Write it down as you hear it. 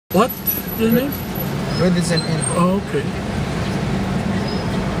What? The name? Medicine Inn. Oh, okay.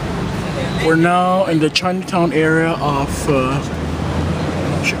 We're now in the Chinatown area of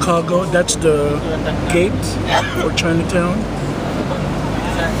Chicago. That's the gate for Chinatown.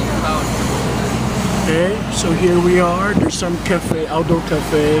 Okay, so here we are. There's some cafe, outdoor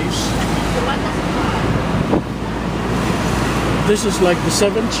cafes. This is like the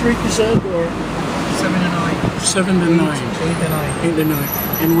 7th Street, you said, or 7 and 9. 7 to 9. 8 and 9. 8 to 9.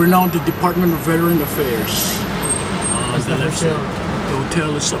 And we're now at the Department of Veteran Affairs. That's the hotel. The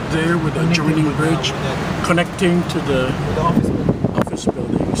hotel is up there with a joining bridge connecting to the office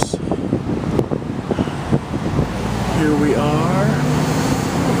buildings. Here we are.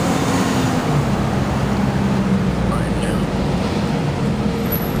 Right now.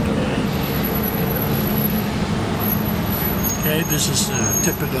 Okay, this is a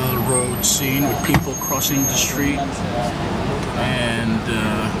typical road scene with people crossing the street. And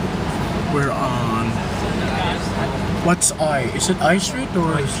we're on, what's I? Is it I Street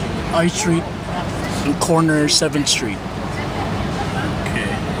or I Street and corner 7th Street?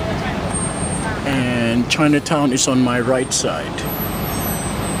 Okay. And Chinatown is on my right side.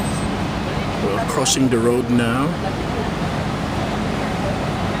 We're crossing the road now.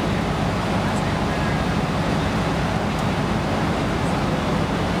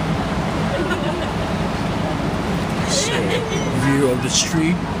 So, view of the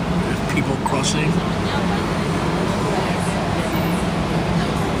street with people crossing.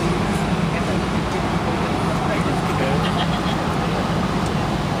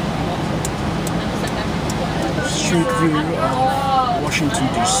 Street view of Washington,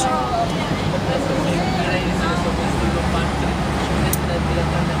 D.C.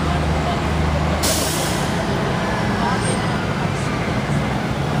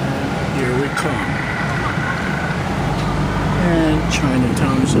 Here we come. And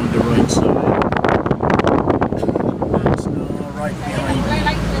Chinatown is on the right side. It's now right behind me.